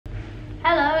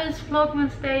is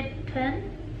Vlogmas Day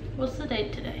 10. What's the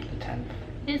date today? The 10th.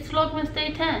 It's Vlogmas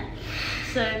Day 10.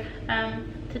 So,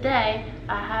 today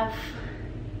I have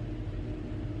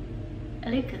a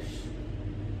Lucas.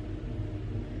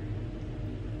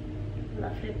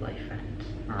 Lovely boyfriend.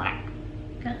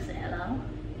 Gonna say hello.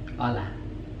 Hola.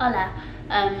 Hola.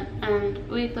 And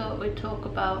we thought we'd talk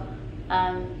about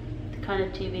the kind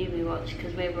of TV we watch,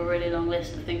 because we have a really long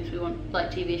list of things we want,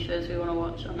 like TV shows we want to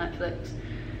watch on Netflix.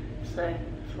 So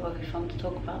I thought it'd be fun to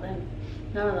talk about them.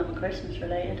 None of them are Christmas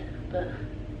related, but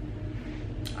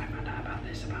I found out about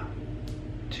this about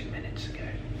 2 minutes ago.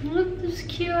 It was a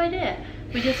cute idea.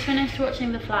 We just finished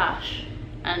watching The Flash,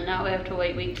 and now we have to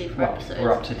wait weekly for episodes.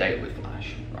 We're up to date with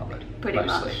Flash, rather. Pretty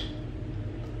mostly. much.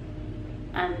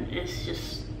 And it's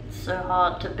just so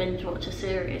hard to binge watch a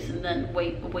series and then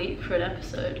wait a week for an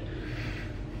episode.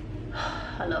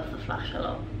 I love The Flash a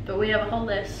lot. But we have a whole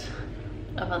list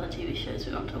of other TV shows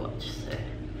we want to watch, so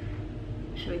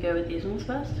should we go with these ones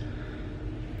first?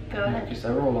 Go ahead. Because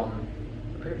they're all on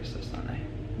the previous list, aren't they?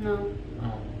 No.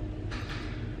 Oh.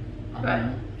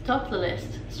 Right, top of the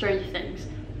list, Stranger Things.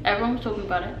 Everyone's talking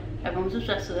about it, everyone's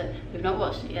obsessed with it, we've not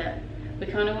watched it yet. We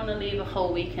kind of want to leave a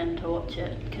whole weekend to watch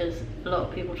it, because a lot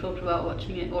of people talked about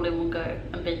watching it all in one go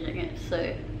and binging it,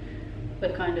 so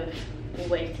we're kind of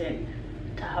waiting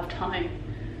to have time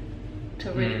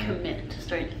to really commit to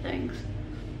Stranger Things.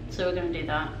 So we're going to do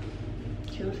that.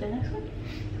 Do you want to say the next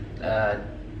one?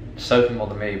 Sophie more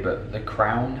than me, but The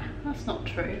Crown. That's not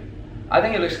true. I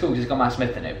think it looks cool because it's got Matt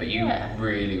Smith in it, but you Yeah.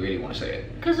 really want to see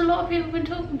it. Because a lot of people have been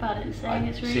talking about it and saying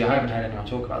it's really See, good. I haven't heard anyone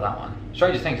talk about that one.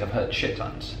 Stranger Things, I've heard shit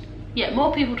tons. Yeah,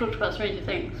 more people talked about Stranger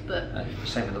Things, but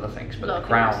Same with other things, but a lot The of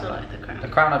people Crown. still like The Crown. The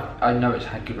Crown, I know it's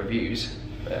had good reviews,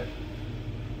 but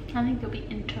I think it'll be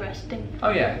interesting.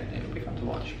 oh yeah, it'll be fun to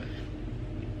watch. But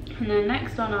And then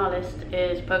next on our list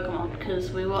is Pokemon,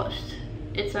 because we watched,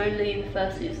 it's only the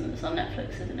first season that's on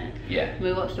Netflix, isn't it? yeah,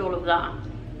 We watched all of that.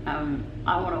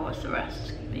 I want to watch the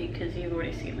rest because you've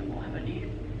already seen them all, haven't you?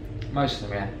 most of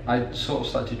them, yeah. I sort of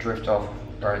started to drift off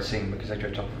where I'd seen because I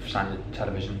drift off of standard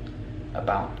television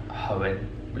about Hoenn,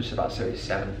 which is about series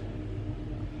 7.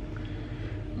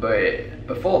 But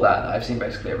before that, I've seen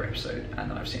basically every episode,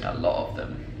 and then I've seen a lot of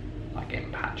them, like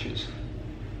in patches.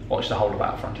 Watched the whole of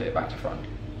Battle Frontier back to front.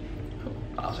 Cool.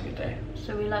 That was a good day.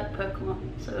 So we like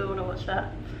Pokemon, so we want to watch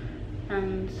that.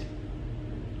 And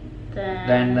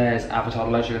Then there's Avatar: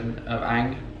 The Legend of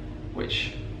Aang,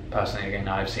 which personally, again,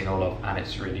 I've seen all of, and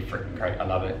it's really freaking great. I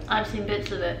love it. I've seen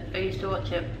bits of it. I used to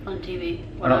watch it on TV.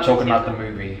 We're not talking about the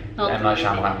movie, the Not M. the Night movie.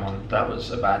 Shyamalan one. That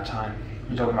was a bad time.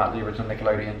 We're talking about the original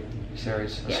Nickelodeon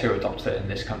series. That's Yeah. who adopted it in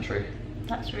this country.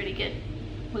 That's really good.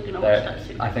 We're going to watch that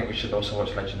soon. I think we should also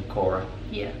watch Legend of Korra,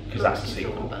 Yeah. because we'll that's the keep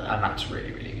talking sequel, about and that. that's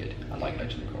really good. I like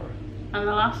Legend of Korra. And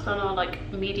the last on our like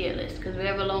immediate list, because we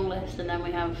have a long list and then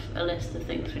we have a list of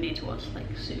things we need to watch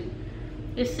like soon,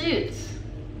 is Suits,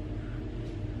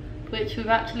 which we've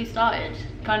actually started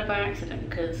kind of by accident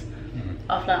because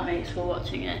our flatmates were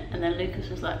watching it, and then Lucas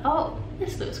was like, "Oh,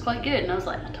 this looks quite good," and I was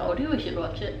like, "I told you we should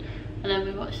watch it," and then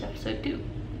we watched episode 2,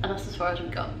 and that's as far as we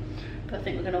got. But I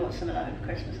think we're going to watch some of that over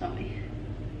Christmas, aren't we?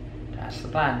 That's the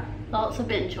plan. Lots of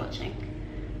binge watching.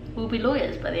 We'll be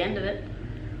lawyers by the end of it.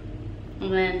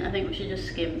 And then I think we should just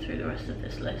skim through the rest of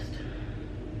this list,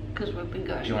 because we've been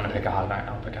going. Do you want to pick a highlight?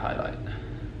 I'll pick a highlight.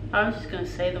 I was just going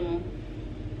to say them all.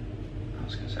 I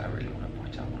was going to say I really want to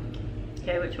point out one of them.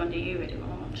 Okay, which one do you really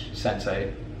want to watch?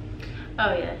 Sense8.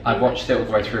 Oh yeah. I've watched it all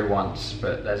the way through once,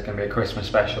 but there's going to be a Christmas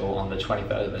special on the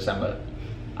 23rd of December.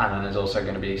 And then there's also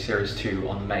going to be series 2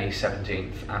 on May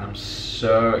 17th, and I'm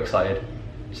so excited.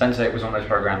 Sense8 was one of those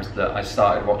programs that I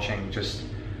started watching just,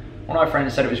 one of my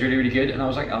friends said it was really good, and I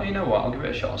was like, oh, you know what, I'll give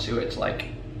it a shot, I'll see what it's like.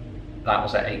 That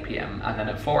was at 8 PM, and then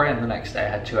at 4 AM the next day I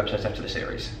had 2 episodes after the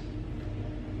series.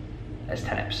 There's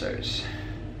 10 episodes.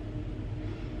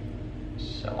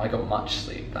 So I got much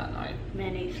sleep that night.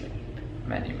 Many sleep.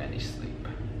 Many sleep.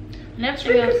 And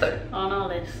everything else on our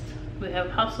list, we have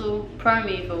Hustle,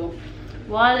 Primeval,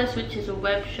 Wireless, which is a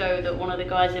web show that one of the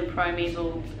guys in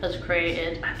Primeval has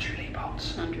created. Andrew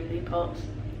Lee Potts.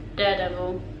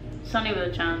 Daredevil, Sunny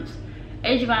with a Chance.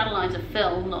 Age of Adeline's a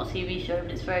film, not a TV show,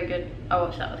 but it's very good. I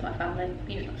watched that with my family.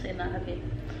 You've not seen that, have you?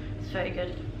 It's very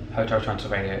good. Hotel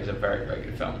Transylvania is a very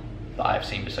good film that I've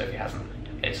seen, but Sophie hasn't.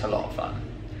 It's a lot of fun.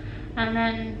 And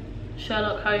then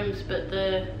Sherlock Holmes, but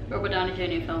the Robert Downey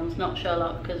Jr. films, not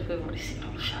Sherlock, because we've already seen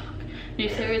all of Sherlock. New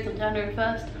series on January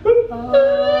 1st.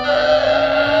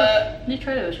 New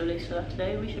trailer was released for that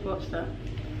today. We should watch that.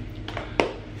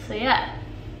 So yeah,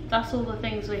 that's all the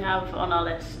things we have on our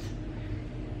list.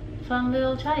 Fun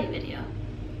little chatty video.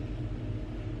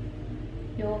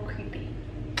 You're creepy.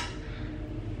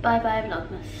 Bye bye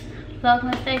Vlogmas.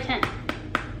 Vlogmas day 10.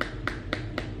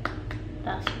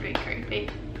 That's really creepy.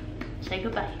 Say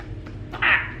goodbye.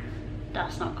 Ah,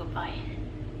 that's not goodbye.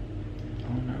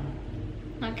 Oh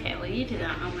no. Okay, well you do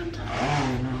that, I'm going to.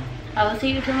 Oh no. I will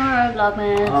see you tomorrow,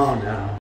 Vlogmas. Oh no.